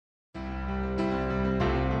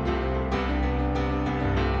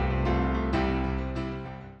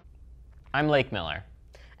I'm Lake Miller.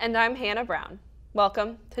 And I'm Hannah Brown.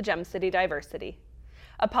 Welcome to Gem City Diversity,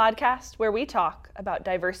 a podcast where we talk about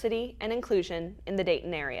diversity and inclusion in the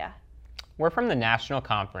Dayton area. We're from the National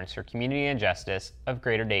Conference for Community and Justice of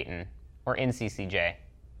Greater Dayton, or NCCJ.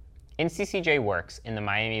 NCCJ works in the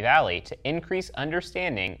Miami Valley to increase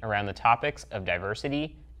understanding around the topics of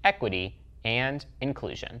diversity, equity, and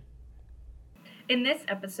inclusion. In this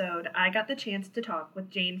episode, I got the chance to talk with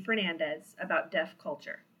Jane Fernandez about deaf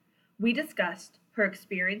culture. We discussed her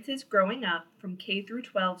experiences growing up from K through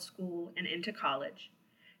 12 school and into college,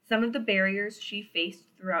 some of the barriers she faced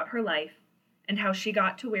throughout her life, and how she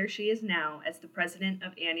got to where she is now as the president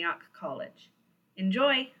of Antioch College.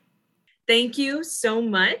 Enjoy! Thank you so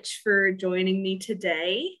much for joining me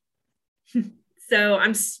today. So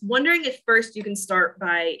I'm wondering if first you can start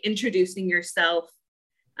by introducing yourself,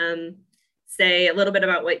 say a little bit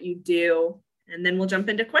about what you do, and then we'll jump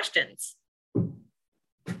into questions.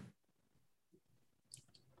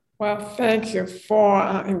 Well, thank you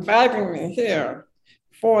for inviting me here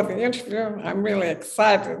for the interview. I'm really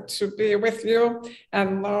excited to be with you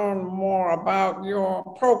and learn more about your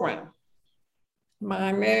program.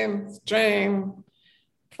 My name is Jane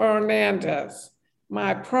Fernandez.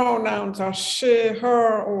 My pronouns are she,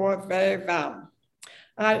 her, or they, them.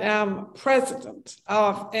 I am president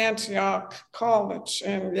of Antioch College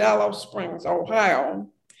in Yellow Springs, Ohio,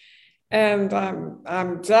 and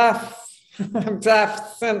I'm deaf. I'm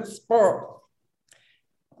deaf since birth.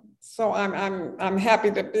 So I'm happy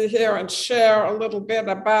to be here and share a little bit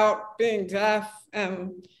about being deaf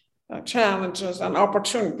and challenges and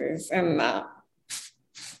opportunities in that.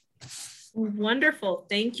 Wonderful.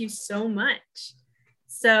 Thank you so much.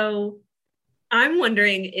 So I'm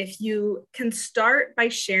wondering if you can start by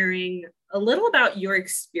sharing a little about your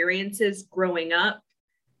experiences growing up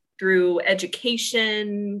through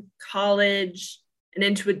education, college, and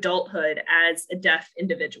into adulthood as a deaf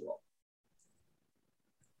individual.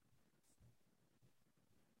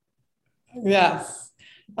 Yes,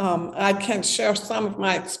 I can share some of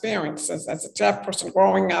my experiences as a deaf person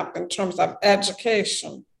growing up in terms of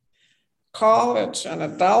education, college, and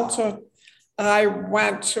adulthood. I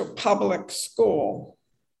went to public school.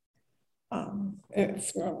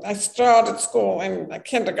 I started school in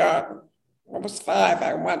kindergarten. I was 5.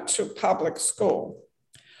 I went to public school.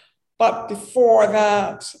 But before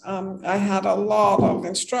that, I had a lot of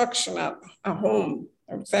instruction at home.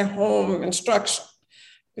 I would say home instruction,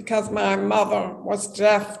 because my mother was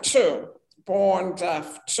deaf too, born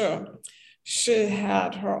deaf too. She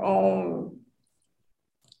had her own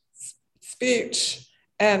speech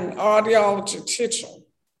and audiology teacher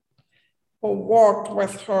who worked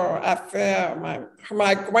with her at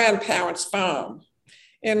my grandparents' farm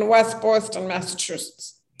in West Boylston,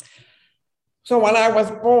 Massachusetts. So when I was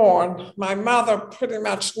born, my mother pretty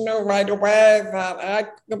much knew right away that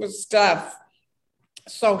I was deaf.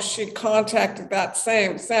 So she contacted that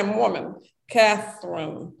same woman,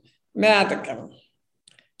 Catherine Madigan,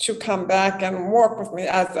 to come back and work with me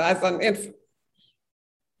as an infant.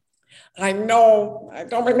 I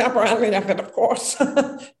don't remember any of it, of course,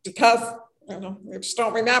 because you just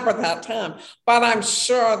don't remember that time. But I'm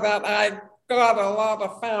sure that I got a lot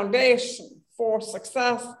of foundation for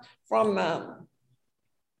success from them.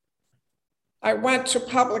 I went to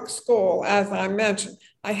public school, as I mentioned.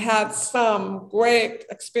 I had some great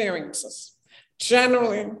experiences.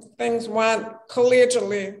 Generally, things went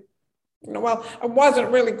collegially. I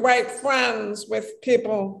wasn't really great friends with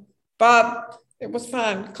people, but it was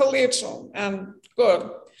fine, collegial and good.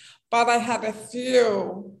 But I had a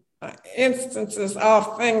few instances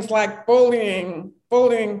of things like bullying,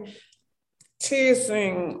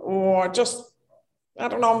 teasing, or just,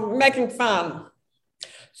 making fun.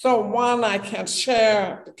 So one I can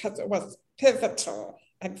share because it was pivotal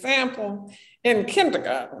example in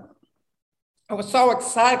kindergarten. I was so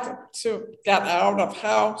excited to get out of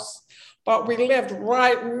house, but we lived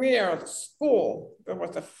right near the school. There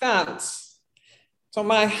was a fence. So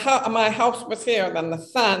my house was here, then the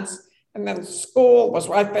fence, and then the school was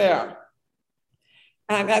right there.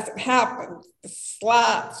 And as it happened, the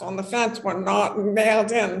slats on the fence were not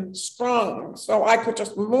nailed in strong. So I could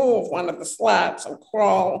just move one of the slats and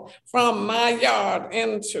crawl from my yard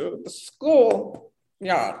into the school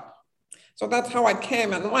yard. So that's how I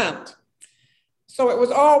came and went. So it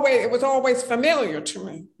was always familiar to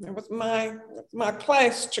me. It was my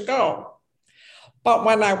place to go. But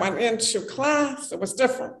when I went into class, it was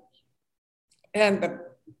different. And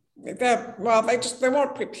they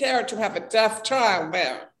weren't prepared to have a deaf child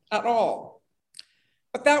there at all.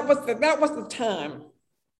 But that was the time.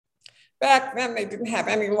 Back then, they didn't have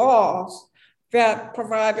any laws that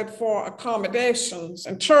provided for accommodations,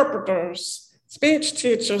 interpreters, speech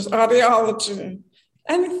teachers, audiology,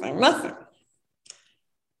 anything, nothing.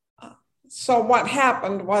 So what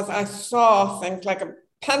happened was I saw things like a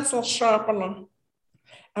pencil sharpener,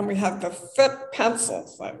 and we had the thick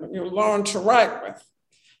pencils that you learn to write with.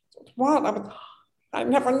 What? I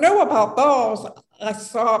never knew about those. I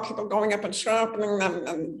saw people going up and sharpening them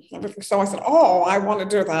and everything. So I said, oh, I want to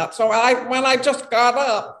do that. So when I just got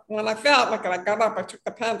up, when I felt like it, I got up, I took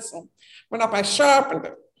the pencil, went up, I sharpened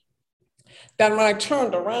it. Then when I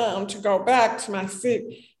turned around to go back to my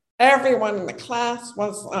seat, everyone in the class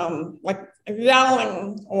was like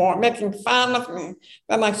yelling or making fun of me.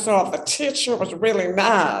 Then I saw the teacher was really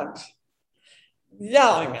mad,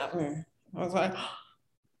 yelling at me. I was like,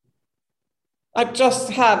 I just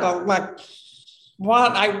had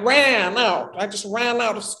I ran out. I just ran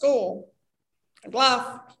out of school. I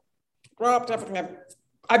left, dropped everything.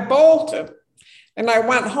 I bolted and I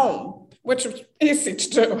went home, which was easy to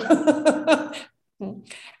do.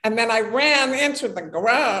 And then I ran into the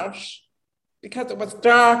garage because it was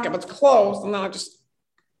dark, it was closed, and then I just,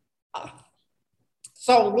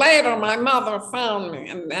 so later my mother found me.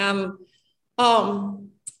 And then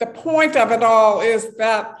the point of it all is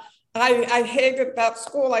that I hated that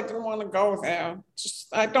school. I didn't want to go there. Just,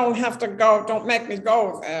 I don't have to go. Don't make me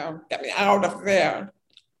go there. Get me out of there.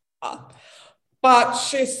 But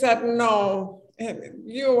she said, no,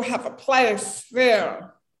 you have a place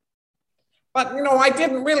there. But, you know, it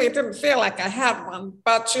didn't feel like I had one.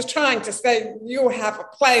 But she's trying to say, you have a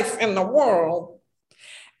place in the world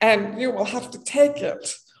and you will have to take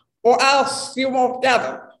it or else you won't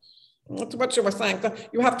get it. That's what she was saying. So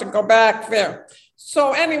you have to go back there.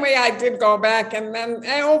 So anyway, I did go back, and then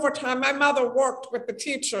over time, my mother worked with the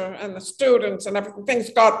teacher and the students and everything.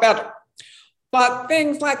 Things got better. But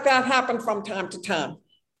things like that happen from time to time.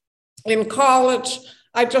 In college,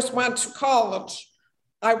 I just went to college.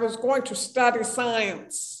 I was going to study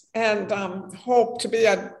science and hope to be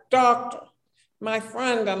a doctor. My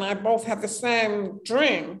friend and I both had the same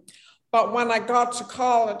dream. But when I got to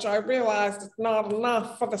college, I realized it's not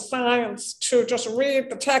enough for the science to just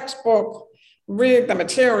read the textbook, read the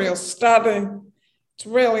material, study. It's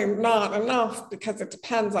really not enough because it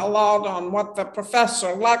depends a lot on what the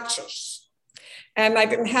professor lectures. And I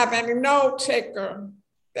didn't have any note taker.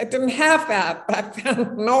 I didn't have that back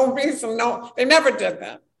then. No reason, no, they never did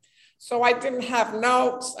that. So I didn't have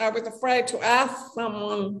notes. I was afraid to ask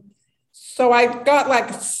someone. So I got like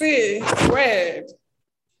a C grade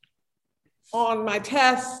on my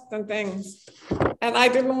tests and things. And I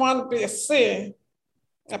didn't want to be a C.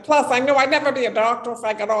 And plus, I knew I'd never be a doctor if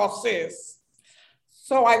I got all C's.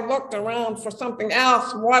 So I looked around for something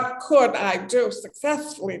else. What could I do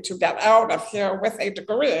successfully to get out of here with a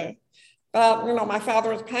degree that, you know, my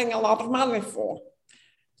father was paying a lot of money for?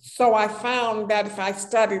 So I found that if I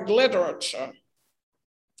studied literature,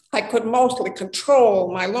 I could mostly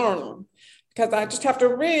control my learning because I just have to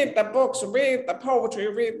read the books, read the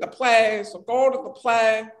poetry, read the plays, or go to the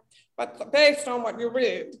play, but based on what you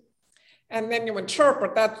read. And then you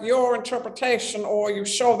interpret, that's your interpretation, or you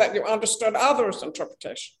show that you understood others'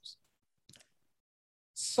 interpretations.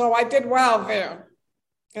 So I did well there.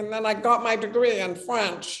 And then I got my degree in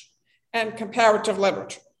French and comparative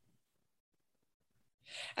literature.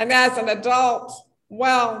 And as an adult,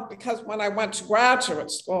 well, because when I went to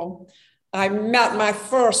graduate school, I met my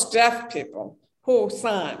first deaf people who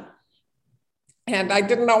signed. And I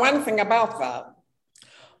didn't know anything about that.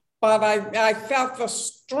 But I felt the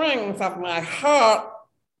strings of my heart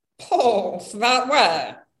pulse that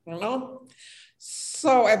way, you know?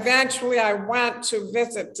 So eventually I went to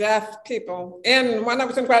visit deaf people when I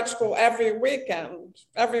was in grad school every weekend.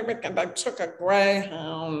 Every weekend I took a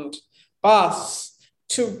Greyhound bus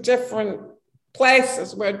to different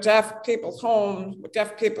places where deaf people's homes, where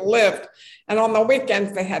deaf people lived. And on the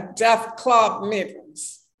weekends they had deaf club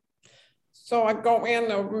meetings. So I go in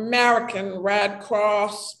the American Red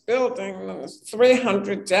Cross building, and there's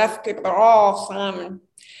 300 deaf people, they're all signing.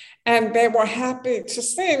 And they were happy to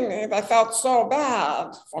see me. They felt so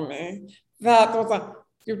bad for me that there was a,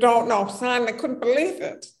 you don't know, sign. They couldn't believe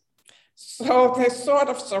it. So they sort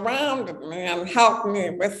of surrounded me and helped me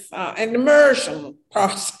with an immersion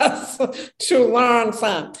process to learn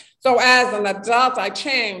sign. So as an adult, I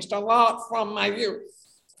changed a lot from my youth.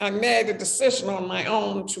 I made a decision on my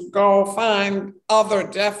own to go find other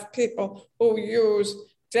deaf people who use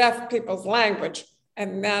deaf people's language.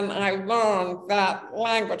 And then I learned that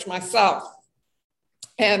language myself.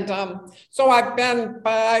 And so I've been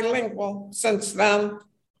bilingual since then.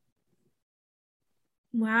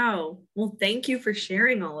 Wow. Well, thank you for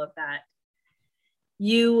sharing all of that.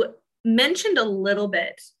 You mentioned a little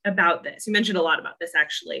bit about this. You mentioned a lot about this,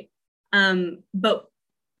 actually. But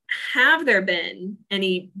have there been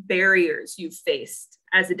any barriers you've faced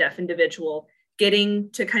as a deaf individual getting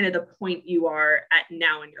to kind of the point you are at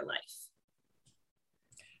now in your life?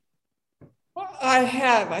 Well, I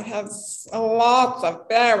had lots of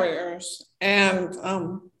barriers, and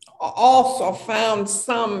also found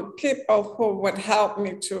some people who would help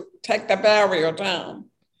me to take the barrier down.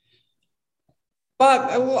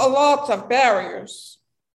 But lots of barriers.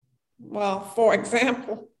 Well, for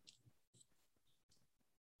example,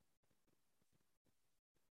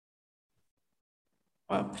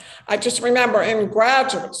 I just remember in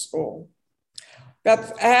graduate school,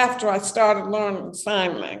 that's after I started learning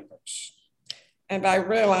sign language. And I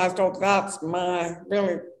realized, oh, that's my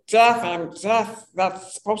really deaf. I'm deaf.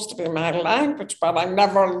 That's supposed to be my language, but I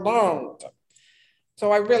never learned.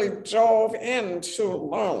 So I really dove into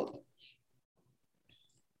learning.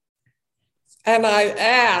 And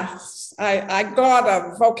I got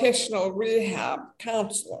a vocational rehab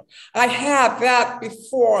counselor. I had that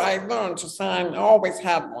before I learned to sign. I always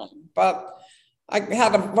had one, but I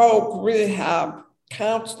had a voc rehab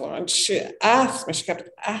counselor, and she kept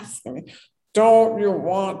asking me, don't you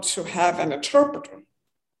want to have an interpreter?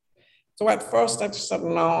 So at first I just said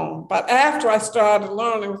no, but after I started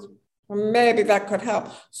learning, maybe that could help.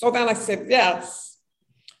 So then I said yes.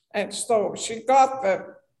 And so she got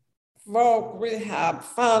the voc rehab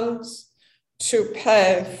funds to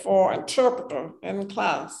pay for interpreter in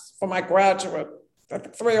class for my graduate,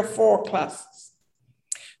 3 or 4 classes.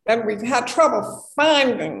 Then we had trouble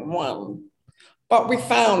finding one, but we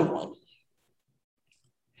found one.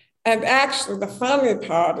 And actually, the funny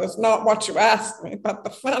part is not what you asked me, but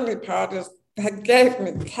the funny part is they gave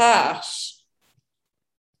me cash.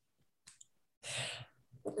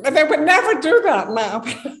 They would never do that now.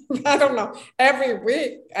 I don't know. Every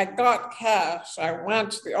week I got cash. I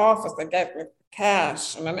went to the office, they gave me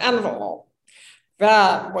cash in an envelope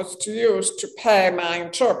that was to use to pay my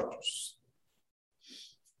interpreters.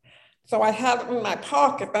 So I had it in my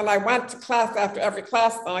pocket, and I went to class after every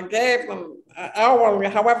class, and I gave them hourly,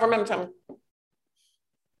 however many times.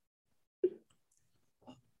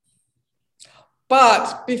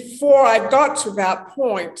 But before I got to that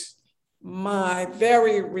point, my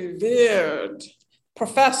very revered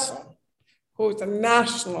professor, who's a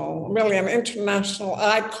national, really an international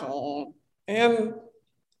icon in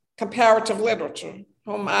comparative literature,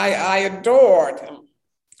 whom I adored him.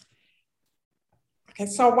 Okay,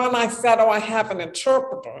 so when I said, oh, I have an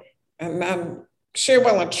interpreter, and then she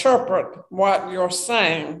will interpret what you're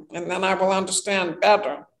saying, and then I will understand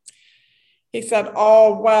better. He said,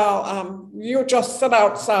 oh, well, you just sit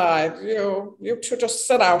outside. You two just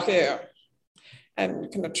sit out here, and you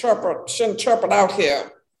can interpret out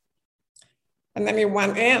here. And then he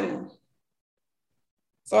went in.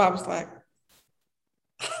 So I was like,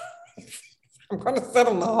 I'm going to sit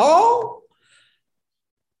in the hall?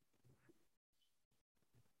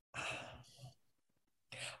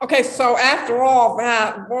 Okay, so after all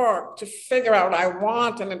that work to figure out I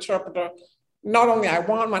want an interpreter, not only I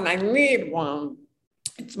want one, I need one.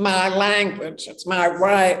 It's my language, it's my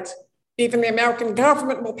right. Even the American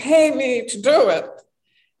government will pay me to do it.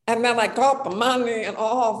 And then I got the money and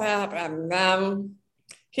all that, and then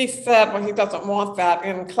he said, well, he doesn't want that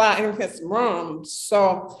in his room,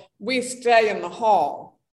 so we stay in the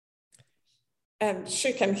hall. And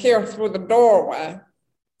she can hear through the doorway.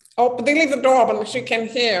 Oh, but they leave the door open, she can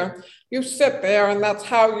hear. You sit there, and that's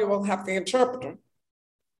how you will have the interpreter.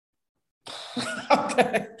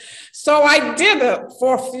 Okay, so I did it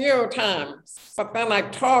for a few times, but then I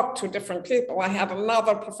talked to different people. I had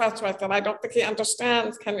another professor, I said, I don't think he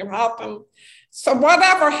understands, can you help him? So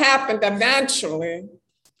whatever happened, eventually,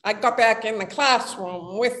 I got back in the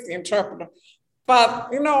classroom with the interpreter. But,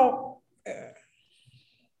 you know,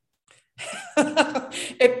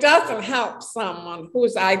 it doesn't help someone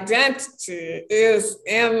whose identity is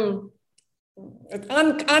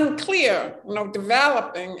unclear, you know,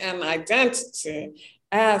 developing an identity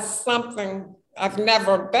as something I've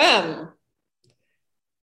never been.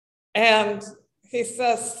 And he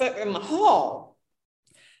says, sit in the hall.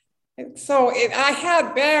 And so I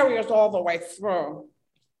had barriers all the way through.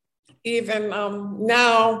 Even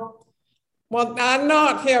now, well, I'm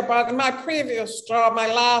not here, but in my previous job, my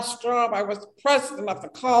last job, I was president of the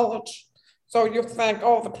college. So you think,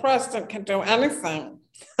 oh, the president can do anything.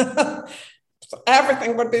 So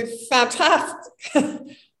everything would be fantastic,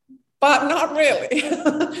 but not really.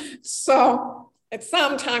 So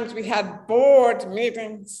sometimes we had board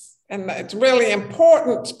meetings, and it's really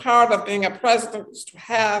important part of being a president is to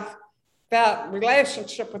have that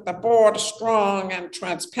relationship with the board, a strong and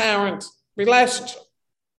transparent relationship.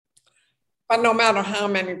 But no matter how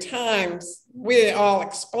many times we all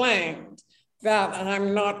explained that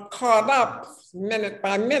I'm not caught up minute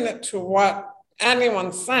by minute to what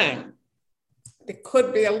anyone's saying. There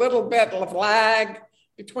could be a little bit of lag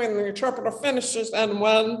between the interpreter finishes and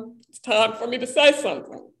when it's time for me to say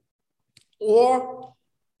something. Or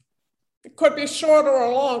it could be shorter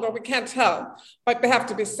or longer, we can't tell, but we have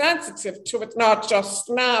to be sensitive to it, not just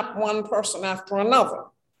snap one person after another.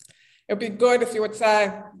 It'd be good if you would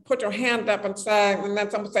say, put your hand up and say, and then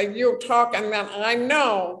someone would say, you talk, and then I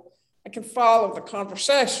know I can follow the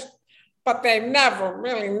conversation. But they never,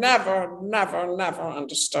 really never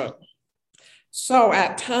understood. So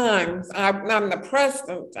at times, I'm the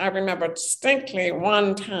president, I remember distinctly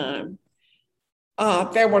one time,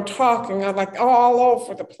 they were talking like all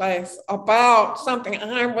over the place about something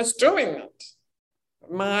I was doing it,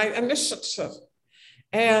 my initiative.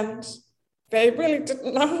 And they really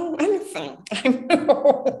didn't know anything, I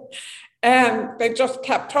know. And they just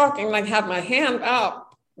kept talking, like had my hand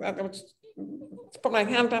up. Put my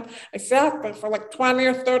hand up. I sat there for like 20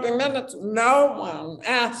 or 30 minutes. No one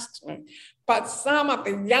asked me. But some of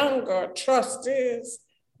the younger trustees,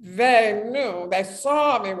 they knew, they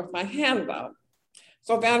saw me with my hand up.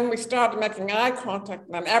 So then we started making eye contact,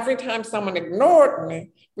 and every time someone ignored me,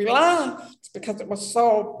 we laughed because it was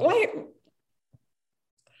so blatant.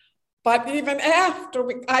 But even after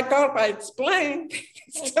I explained,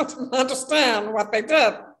 they still didn't understand what they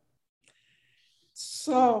did.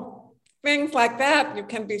 So things like that, you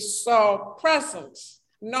can be so present.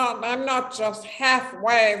 I'm not just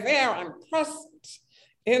halfway there, I'm present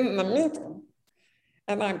in the meeting.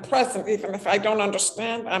 And I'm present even if I don't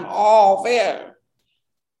understand, I'm all there.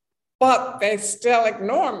 But they still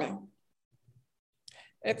ignore me.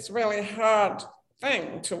 It's really a hard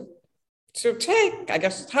thing to take. I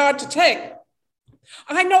guess it's hard to take.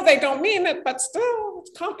 I know they don't mean it, but still,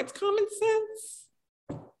 it's common sense.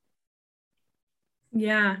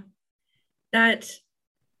 Yeah, that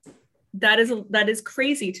is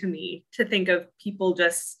crazy to me to think of people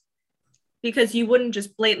just because you wouldn't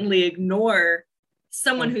just blatantly ignore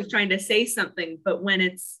someone who's trying to say something, but when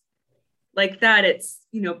it's like that, it's,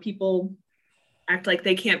 people act like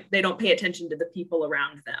they don't pay attention to the people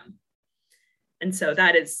around them. And so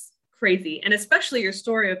that is crazy. And especially your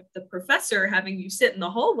story of the professor having you sit in the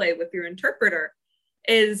hallway with your interpreter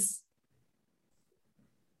is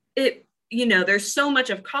it, there's so much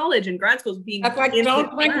of college and grad schools being that's like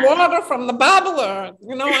don't drink water from the bubbler.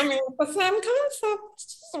 The same concept.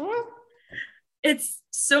 It's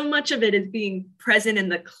so much of it is being present in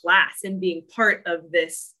the class and being part of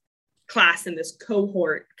this class and this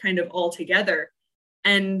cohort kind of all together.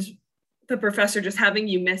 And the professor just having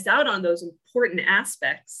you miss out on those important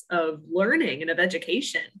aspects of learning and of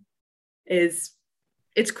education it's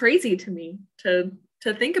crazy to me to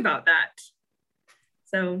think about that.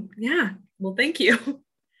 So yeah, well, thank you.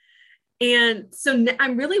 And so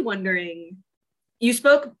I'm really wondering, you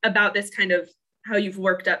spoke about this kind of how you've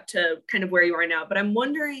worked up to kind of where you are now, but I'm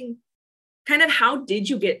wondering kind of how did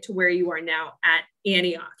you get to where you are now at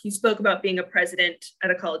Antioch? You spoke about being a president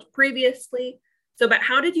at a college previously. So, but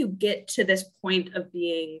how did you get to this point of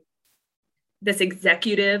being this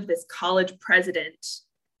executive, this college president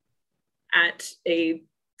at a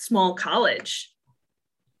small college?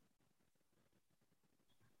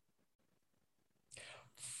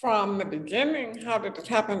 From the beginning, how did it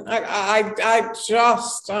happen? I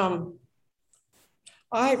just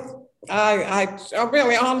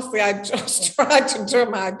really honestly, I just tried to do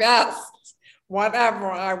my best, whatever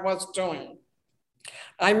I was doing.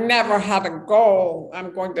 I never had a goal,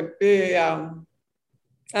 I'm going to be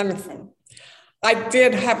anything. I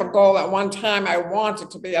did have a goal at one time, I wanted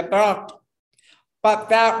to be a doctor, but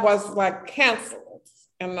that was like canceled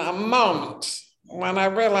in a moment when I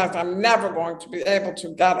realized I'm never going to be able to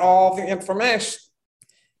get all the information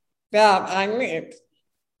that I need.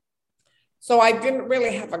 So I didn't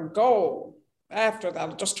really have a goal after that.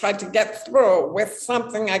 I just tried to get through with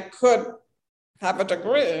something I could have a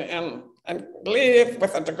degree in and leave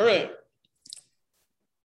with a degree.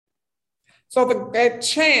 So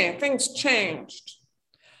things changed.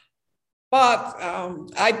 But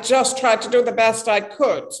I just tried to do the best I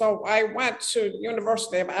could. So I went to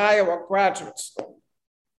University of Iowa Graduate School.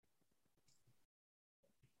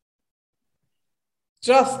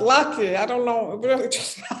 Just lucky, I don't know, really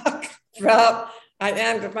just lucky that I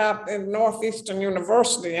ended up in Northeastern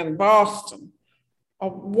University in Boston,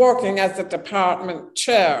 working as a department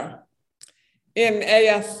chair in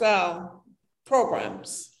ASL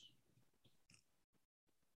programs.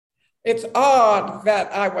 It's odd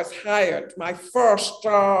that I was hired, my first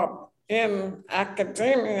job in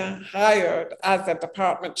academia, hired as a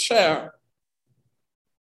department chair.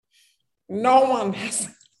 No one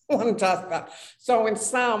does that. So in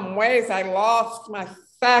some ways, I lost my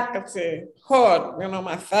faculty hood,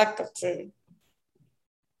 my faculty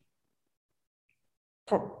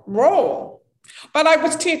role. But I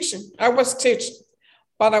was teaching,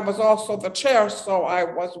 but I was also the chair, so I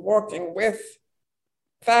was working with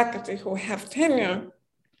faculty who have tenure,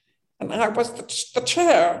 and I was the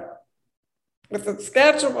chair with the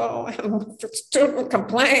schedule and with the student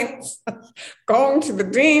complaints, going to the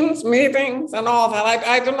dean's meetings and all that.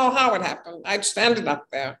 I don't know how it happened. I just ended up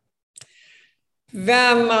there.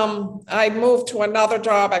 Then I moved to another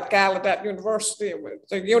job at Gallaudet University. It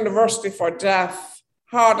was a university for deaf,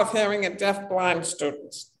 hard of hearing, and deaf-blind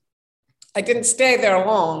students. I didn't stay there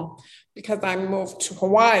long because I moved to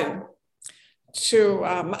Hawaii.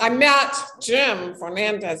 I met Jim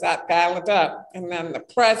Fernandez at Gallaudet, and then the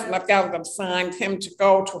president of Gallaudet signed him to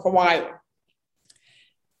go to Hawaii.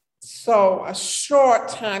 So a short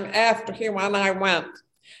time after he and I went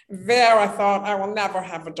there, I thought, I will never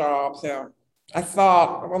have a job here. I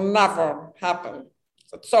thought it will never happen.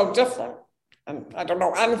 It's so different, and I don't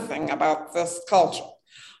know anything about this culture.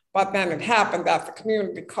 But then it happened that the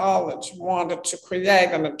community college wanted to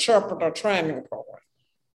create an interpreter training program.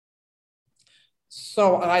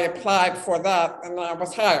 So I applied for that and I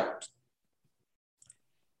was hired.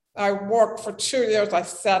 I worked for 2 years. I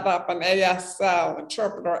set up an ASL,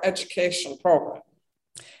 interpreter education program.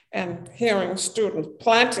 And hearing students,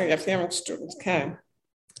 plenty of hearing students came.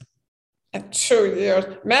 In 2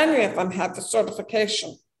 years, many of them had the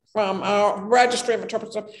certification from our registry of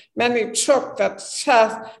interpreters. Many took the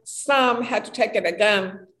test. Some had to take it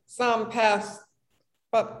again. Some passed,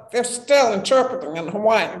 but they're still interpreting in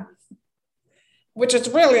Hawaii, which is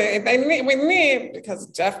really, we need, because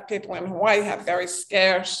deaf people in Hawaii have very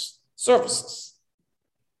scarce services.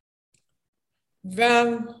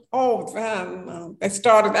 Then they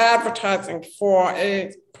started advertising for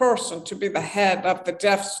a person to be the head of the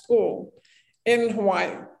deaf school in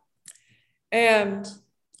Hawaii. And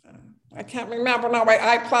I can't remember now,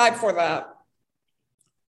 I applied for that.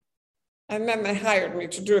 And then they hired me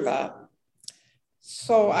to do that.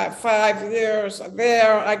 So 5 years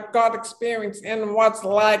there, I got experience in what's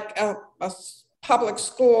like a public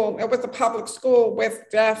school. It was a public school with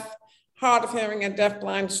deaf, hard of hearing, and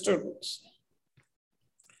deaf-blind students.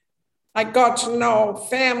 I got to know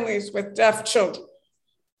families with deaf children.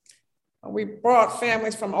 We brought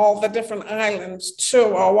families from all the different islands to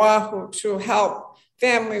Oahu to help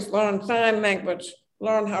families learn sign language,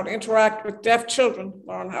 learn how to interact with deaf children,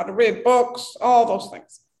 learn how to read books, all those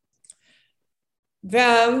things.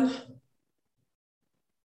 Then,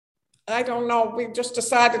 I don't know, we just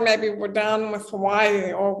decided maybe we're done with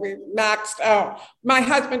Hawaii or we maxed out. My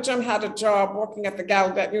husband, Jim, had a job working at the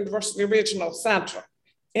Gallaudet University Regional Center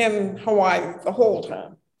in Hawaii the whole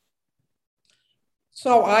time.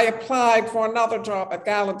 So I applied for another job at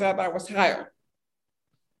Gallaudet. I was hired.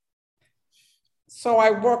 So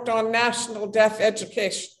I worked on national deaf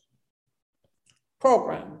education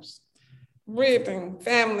programs, reading,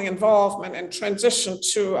 family involvement, and transition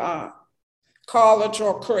to college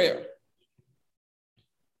or career.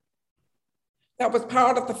 That was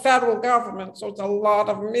part of the federal government, so it's a lot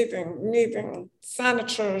of meeting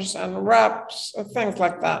senators and reps, things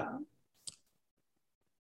like that.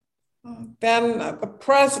 Then the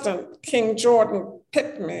president, King Jordan,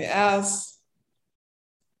 picked me as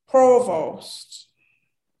provost.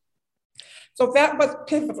 So that was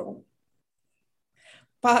pivotal.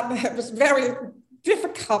 But it was a very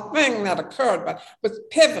difficult thing that occurred, but it was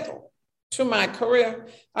pivotal to my career.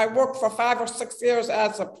 I worked for 5 or 6 years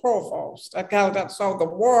as a provost at Gallaudet, so the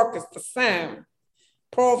work is the same.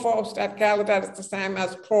 Provost at Gallaudet is the same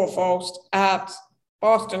as provost at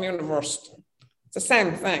Boston University. It's the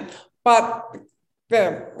same thing. But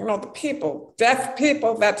the people, deaf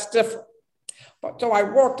people, that's different. But so I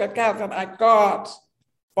worked at Gallaudet, I got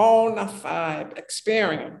bona fide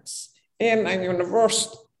experience in a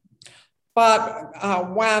university. But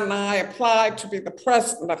when I applied to be the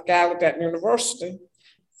president of Gallaudet University,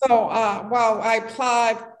 I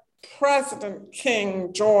applied, President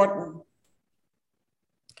King Jordan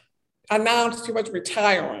announced he was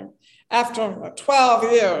retiring after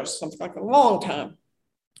 12 years, something like a long time.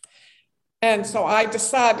 And so I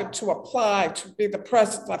decided to apply to be the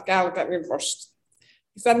president of Gallaudet University.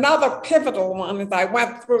 It's another pivotal one is I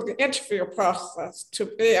went through the interview process to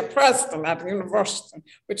be a president at the university,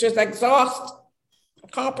 which is exhausting,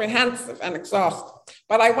 comprehensive and exhausting.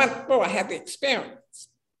 But I went through, I had the experience.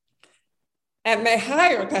 And they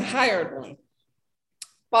hired me.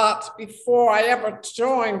 But before I ever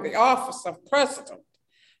joined the office of president,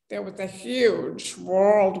 there was a huge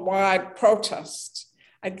worldwide protest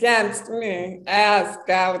against me as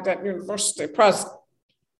Gallaudet University president.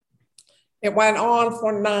 It went on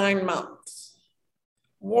for 9 months,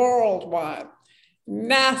 worldwide,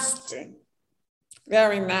 nasty,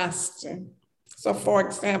 very nasty. So for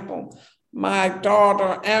example, my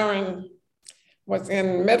daughter Erin was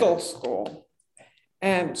in middle school,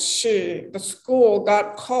 and the school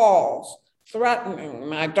got calls threatening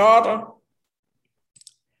my daughter.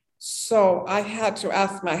 So I had to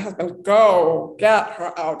ask my husband, go get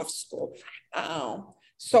her out of school now.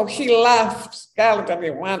 So he left Gallaudet, he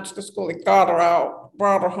went to the school, he got her out,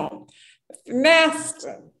 brought her home.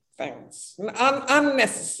 Nasty things,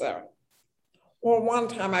 unnecessary. Well, one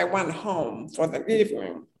time I went home for the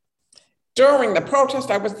evening. During the protest,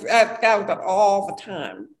 I was at Gallaudet all the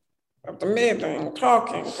time, at the meeting,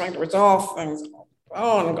 talking, trying to resolve things,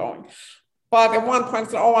 ongoing. But at one point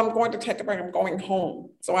I said, I'm going to take a break, I'm going home.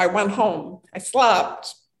 So I went home, I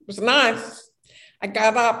slept, it was nice. I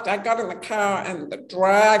got up, I got in the car, and the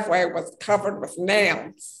driveway was covered with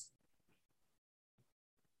nails.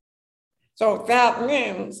 So that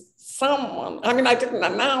means I didn't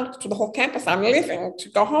announce to the whole campus, I'm leaving to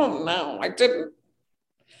go home now, I didn't.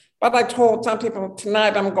 But I told some people,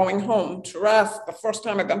 tonight I'm going home to rest, the first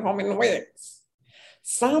time I've been home in weeks.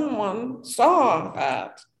 Someone saw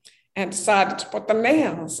that and decided to put the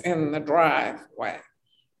nails in the driveway.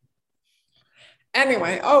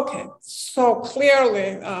 Anyway, okay, so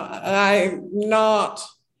clearly I'm not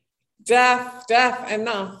deaf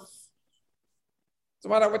enough. So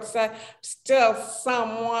what I would say, still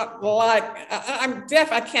somewhat like, I'm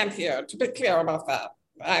deaf, I can't hear, to be clear about that.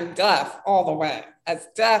 I'm deaf all the way, as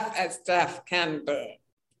deaf can be.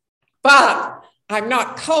 But I'm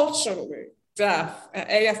not culturally deaf.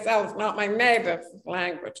 ASL is not my native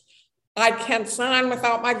language. I can sign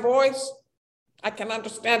without my voice. I can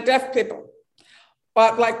understand deaf people.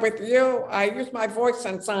 But like with you, I use my voice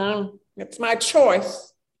and sign. It's my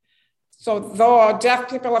choice. So though deaf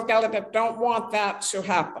people of Gallaudet don't want that to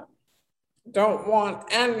happen, don't want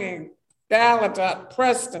any Gallaudet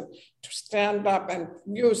president to stand up and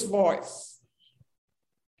use voice.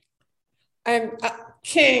 And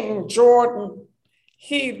King Jordan,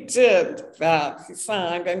 he did that. He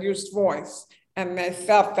signed and used voice, and they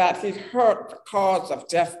felt that he hurt the cause of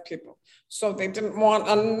deaf people. So they didn't want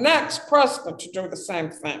a next president to do the same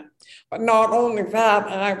thing. But not only that,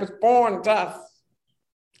 I was born deaf.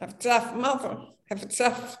 I have a deaf mother, I have a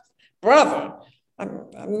deaf brother.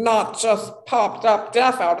 I'm not just popped up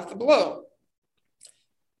deaf out of the blue.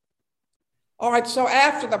 All right, so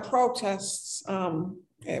after the protests,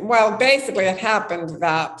 basically it happened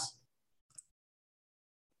that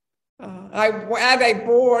at a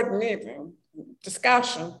board meeting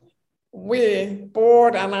discussion,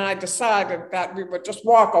 board and I decided that we would just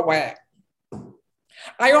walk away.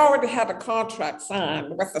 I already had a contract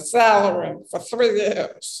signed with a salary for 3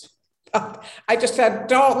 years. I just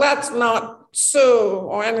said, let's not sue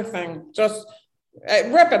or anything, just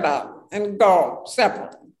rip it up and go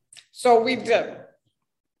separately. So we did.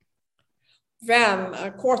 Then,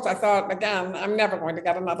 of course, I thought, again, I'm never going to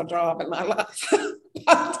get another job in my life.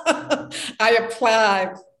 But I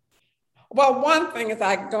applied. Well, one thing is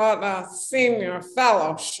I got a senior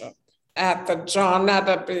fellowship at the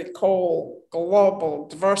Johnetta B. Cole Global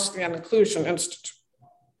Diversity and Inclusion Institute.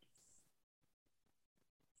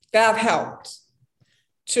 That helped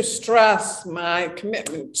to stress my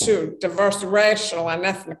commitment to diverse racial and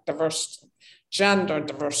ethnic diversity, gender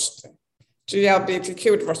diversity,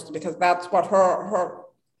 GLBTQ diversity, because that's what her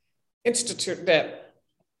institute did.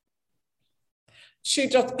 She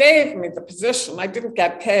just gave me the position. I didn't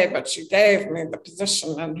get paid, but she gave me the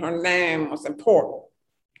position and her name was important.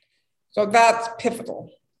 So that's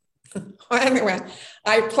pivotal. Anyway,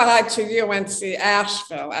 I applied to UNC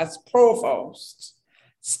Asheville as provost.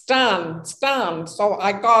 Stunned. So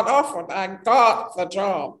I got offered, I got the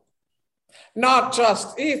job. Not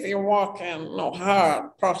just easy walk-in, no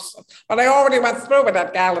hard process, but I already went through it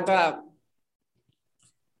at Gallaudet.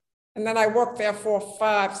 And then I worked there for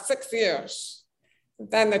 5-6 years.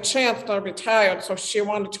 Then the chancellor retired, so she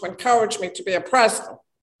wanted to encourage me to be a president.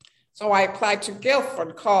 So I applied to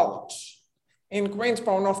Guilford College in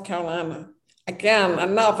Greensboro, North Carolina. Again,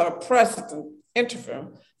 another president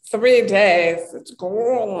interview, 3 days, it's a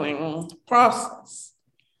grueling process.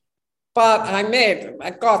 But I made it, I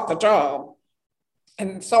got the job.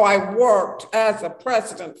 And so I worked as a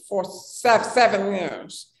president for 7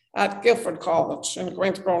 years at Guilford College in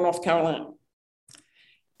Greensboro, North Carolina.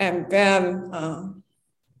 And then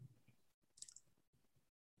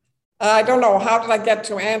I don't know, how did I get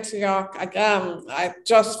to Antioch? Again, I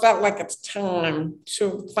just felt like it's time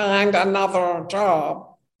to find another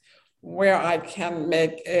job where I can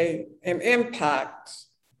make an impact,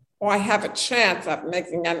 or I have a chance of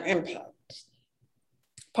making an impact,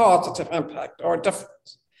 positive impact or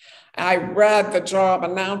difference. I read the job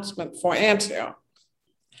announcement for Antioch.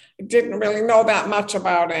 I didn't really know that much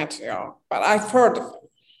about Antioch, but I've heard of it.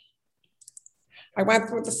 I went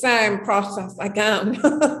through the same process again,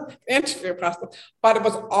 interview process, but it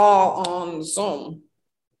was all on Zoom.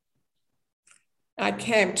 I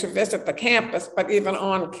came to visit the campus, but even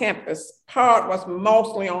on campus, part was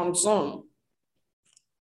mostly on Zoom.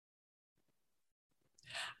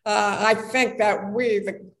 I think that we,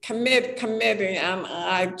 the committee, and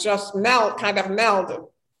I just kind of melded.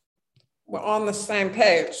 We're on the same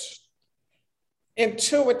page.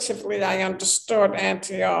 Intuitively, I understood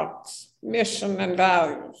Antioch's mission and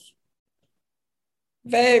values.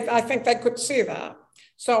 I think they could see that.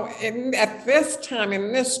 So at this time,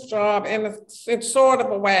 in this job, in sort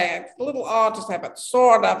of a way, it's a little odd to say, but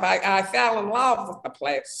sort of, I fell in love with the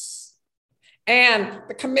place and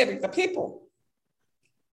the committee, the people.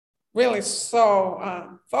 Really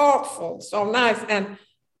so thoughtful, so nice, and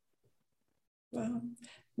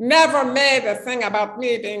never made a thing about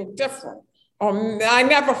me being different. Or I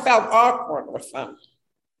never felt awkward with them.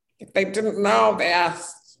 If they didn't know, they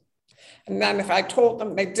asked. And then if I told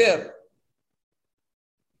them, they did.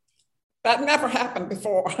 That never happened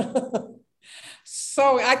before.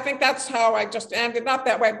 So I think that's how I just ended up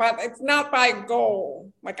that way, but it's not my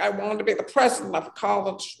goal. Like I wanted to be the president of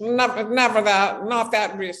college, never that, not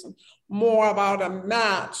that reason. More about a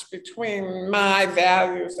match between my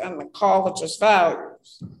values and the college's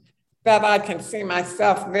values, that I can see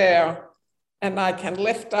myself there and I can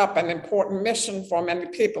lift up an important mission for many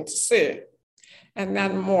people to see. And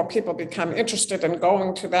then more people become interested in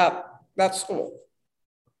going to that school.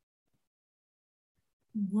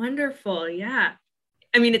 Wonderful, yeah.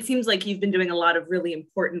 I mean, it seems like you've been doing a lot of really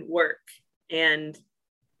important work, and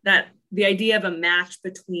that the idea of a match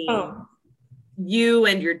between you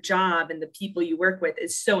and your job and the people you work with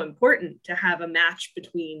is so important, to have a match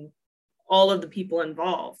between all of the people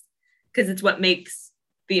involved, because it's what makes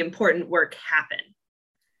the important work happen.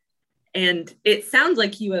 And it sounds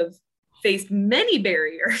like you have faced many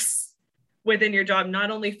barriers within your job,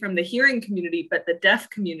 not only from the hearing community, but the deaf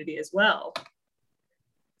community as well.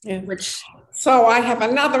 Yeah. So I have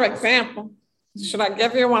another example. Should I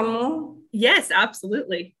give you one more? Yes,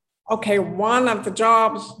 absolutely. Okay, one of the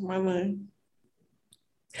jobs when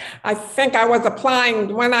I think I was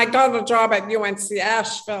applying, when I got a job at UNC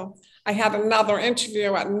Asheville, I had another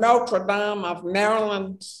interview at Notre Dame of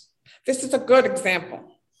Maryland. This is a good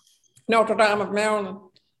example. Notre Dame of Maryland,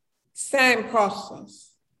 same process.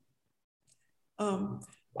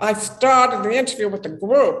 I started the interview with the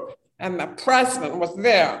group, and the president was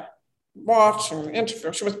there watching the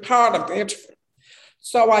interview. She was part of the interview.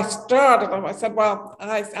 So I started, and I said, well,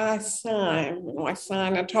 I sign, I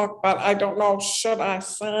sign and talk about, I don't know, should I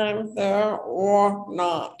sign there or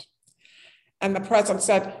not? And the president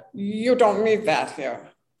said, you don't need that here.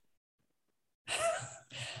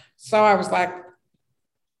 So I was like,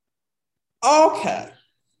 okay.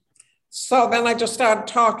 So then I just started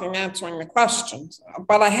talking, answering the questions,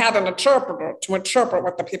 but I had an interpreter to interpret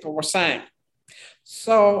what the people were saying.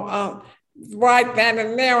 So right then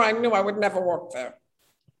and there, I knew I would never work there.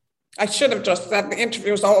 I should have just said the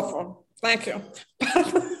interview's over. Thank you.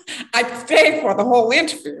 I stayed for the whole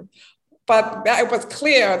interview, but it was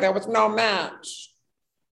clear there was no match.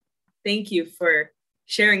 Thank you for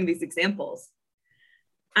sharing these examples.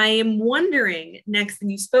 I am wondering next, and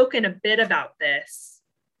you've spoken a bit about this,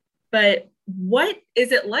 but what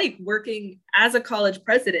is it like working as a college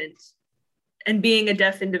president and being a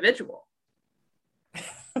deaf individual?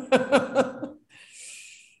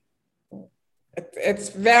 It's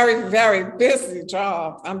very, very busy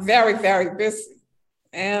job. I'm very, very busy.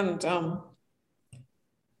 And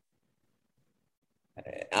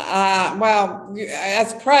well,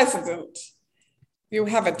 as president, you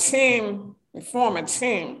have a team, you form a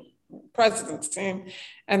team, president's team,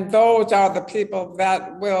 and those are the people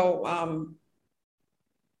that will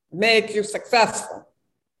make you successful.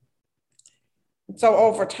 So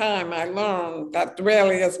over time, I learned that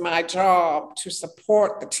really is my job to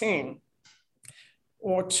support the team,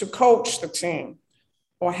 or to coach the team,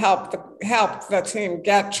 or help the team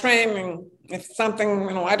get training. If something,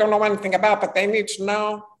 I don't know anything about, but they need to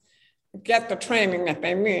know, get the training that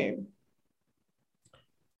they need.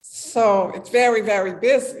 So it's very, very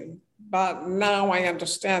busy, but now I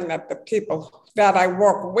understand that the people that I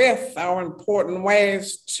work with are important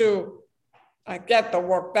ways to get the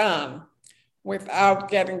work done without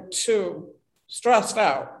getting too stressed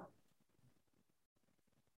out.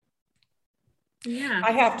 Yeah.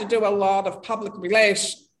 I have to do a lot of public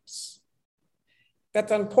relations.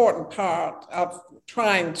 That's an important part of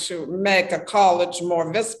trying to make a college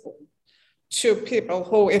more visible to people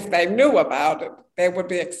who, if they knew about it, they would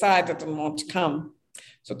be excited and want to come.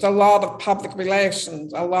 So it's a lot of public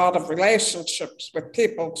relations, a lot of relationships with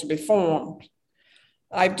people to be formed.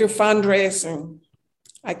 I do fundraising.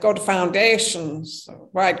 I go to foundations,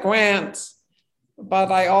 write grants,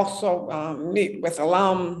 but I also meet with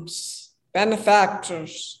alums,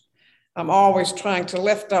 benefactors. I'm always trying to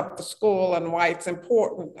lift up the school and why it's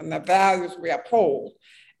important and the values we uphold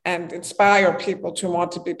and inspire people to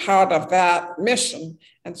want to be part of that mission.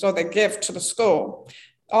 And so they give to the school.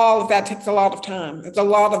 All of that takes a lot of time. There's a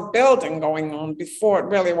lot of building going on before it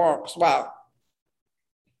really works well.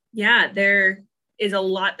 Yeah, there is a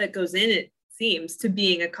lot that goes in, it seems, to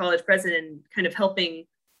being a college president and kind of helping. I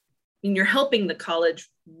mean, you're helping the college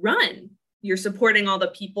run. You're supporting all the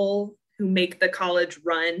people who make the college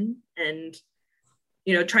run and,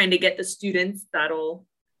 you know, trying to get the students that'll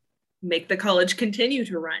make the college continue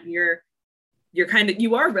to run.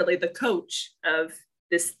 You are really the coach of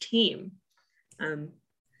this team,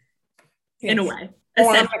 in a way.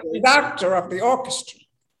 Or I'm the conductor of the orchestra.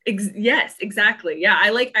 Yes, exactly. Yeah, I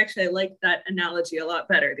like that analogy a lot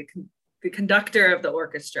better. The conductor of the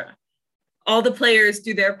orchestra. All the players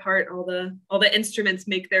do their part, all the instruments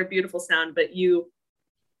make their beautiful sound, but you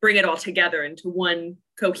bring it all together into one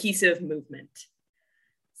cohesive movement.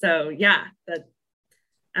 So yeah, that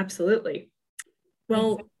absolutely.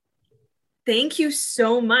 Well, thank you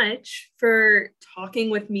so much for talking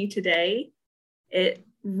with me today. It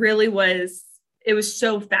was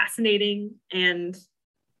so fascinating and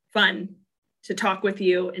fun to talk with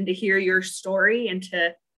you and to hear your story and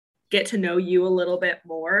to get to know you a little bit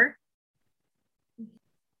more.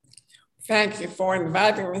 Thank you for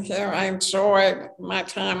inviting me here. I enjoyed my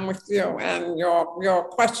time with you and your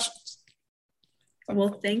questions.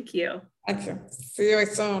 Well, thank you. Thank you. See you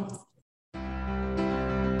soon.